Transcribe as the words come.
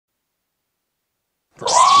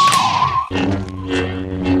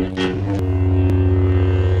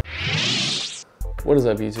What is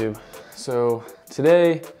up, YouTube? So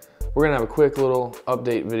today we're gonna have a quick little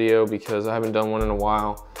update video because I haven't done one in a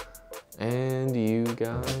while and you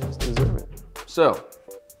guys deserve it. So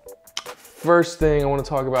first thing I want to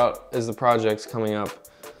talk about is the projects coming up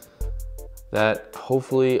that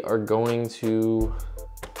hopefully are going to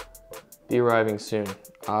be arriving soon.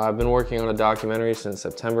 I've been working on a documentary since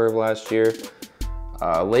September of last year.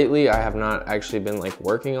 Lately I have not actually been like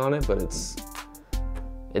working on it, but it's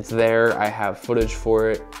there. I have footage for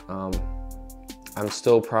it. I'm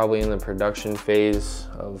still probably in the production phase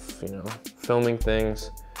of, filming things,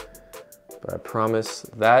 but I promise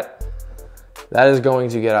that is going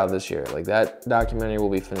to get out this year. Like, that documentary will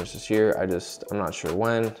be finished this year. I'm not sure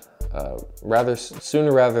when, rather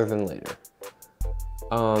sooner rather than later.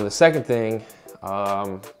 The second thing,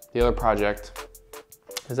 the other project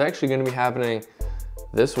is actually going to be happening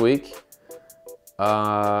this week.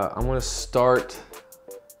 I'm going to start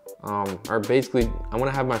or basically, I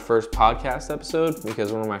want to have my first podcast episode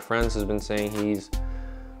because one of my friends has been saying he's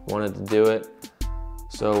wanted to do it.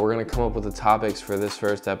 So we're going to come up with the topics for this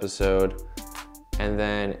first episode. And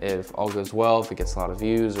then if all goes well, if it gets a lot of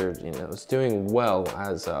views or, it's doing well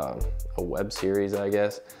as a web series, I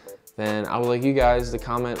guess, then I would like you guys to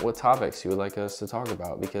comment what topics you would like us to talk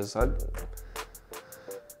about because I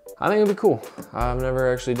think it'd be cool. I've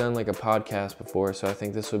never actually done like a podcast before, so I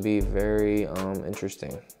think this would be very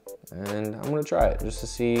interesting. And I'm gonna try it just to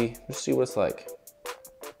see what it's like.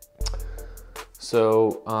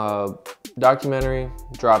 So documentary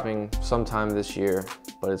dropping sometime this year,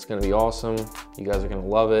 but it's gonna be awesome. You guys are gonna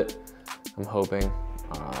love it, I'm hoping.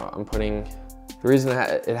 The reason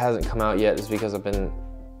that it hasn't come out yet is because I've been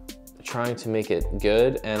trying to make it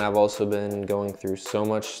good, and I've also been going through so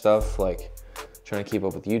much stuff, like trying to keep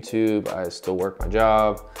up with YouTube. I still work my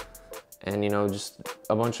job, and just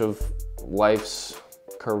a bunch of life's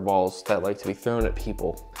curveballs that like to be thrown at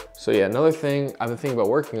people. So yeah, another thing I've been thinking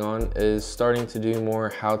about working on is starting to do more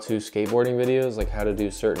how-to skateboarding videos, like how to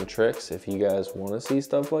do certain tricks. If you guys want to see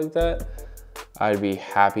stuff like that, I'd be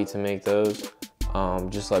happy to make those.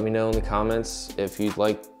 Just let me know in the comments if you'd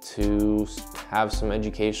like to have some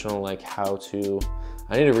educational, like how to,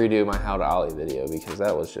 I need to redo my how to ollie video because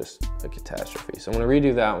that was just a catastrophe. So I'm gonna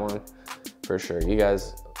redo that one for sure.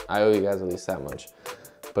 I owe you guys at least that much.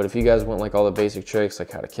 But if you guys want like all the basic tricks, like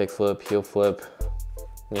how to kick flip, heel flip,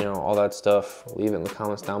 all that stuff, leave it in the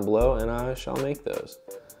comments down below and I shall make those.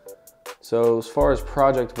 So as far as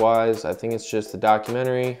project wise, I think it's just the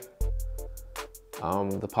documentary,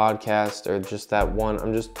 the podcast, or just that one.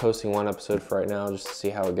 I'm just posting one episode for right now just to see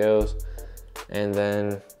how it goes. And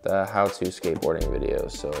then the how-to skateboarding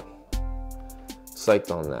videos. So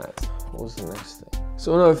psyched on that. What was the next thing?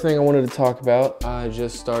 So another thing I wanted to talk about, I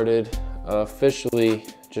officially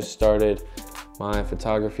just started my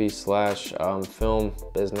photography / film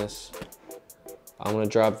business. I'm gonna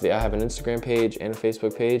drop I have an Instagram page and a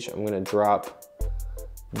Facebook page. I'm gonna drop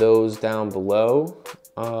those down below.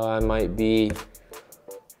 I'm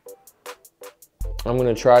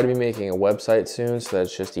gonna try to be making a website soon, so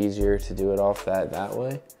that's just easier to do it off that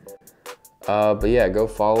way. But yeah, go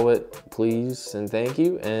follow it, please, and thank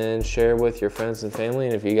you, and share with your friends and family.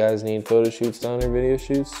 And if you guys need photo shoots done or video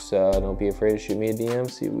shoots, don't be afraid to shoot me a DM,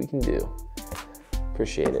 see what we can do.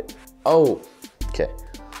 Appreciate it. Oh, okay.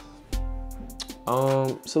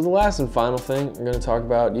 So the last and final thing I'm gonna talk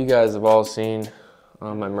about, you guys have all seen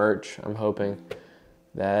my merch, I'm hoping,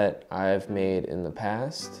 that I've made in the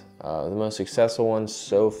past. The most successful ones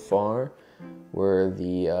so far were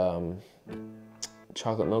the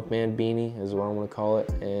chocolate milkman beanie is what I want to call it,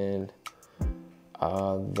 and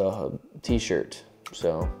the t-shirt.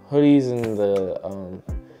 So hoodies and the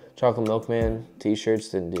chocolate milkman t-shirts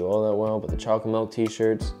didn't do all that well, but the chocolate milk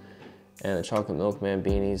t-shirts and the chocolate milkman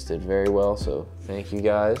beanies did very well. So thank you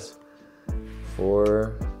guys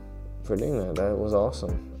for doing that. That was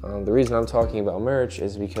awesome. The reason I'm talking about merch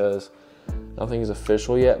is because nothing is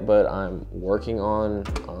official yet, but I'm working on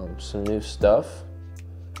some new stuff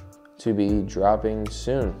to be dropping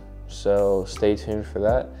soon. So stay tuned for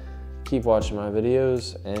that. Keep watching my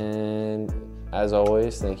videos, and as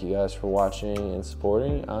always, thank you guys for watching and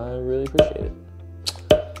supporting. I really appreciate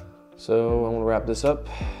it. So I'm gonna wrap this up,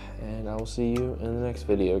 and I will see you in the next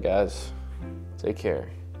video, guys. Take care.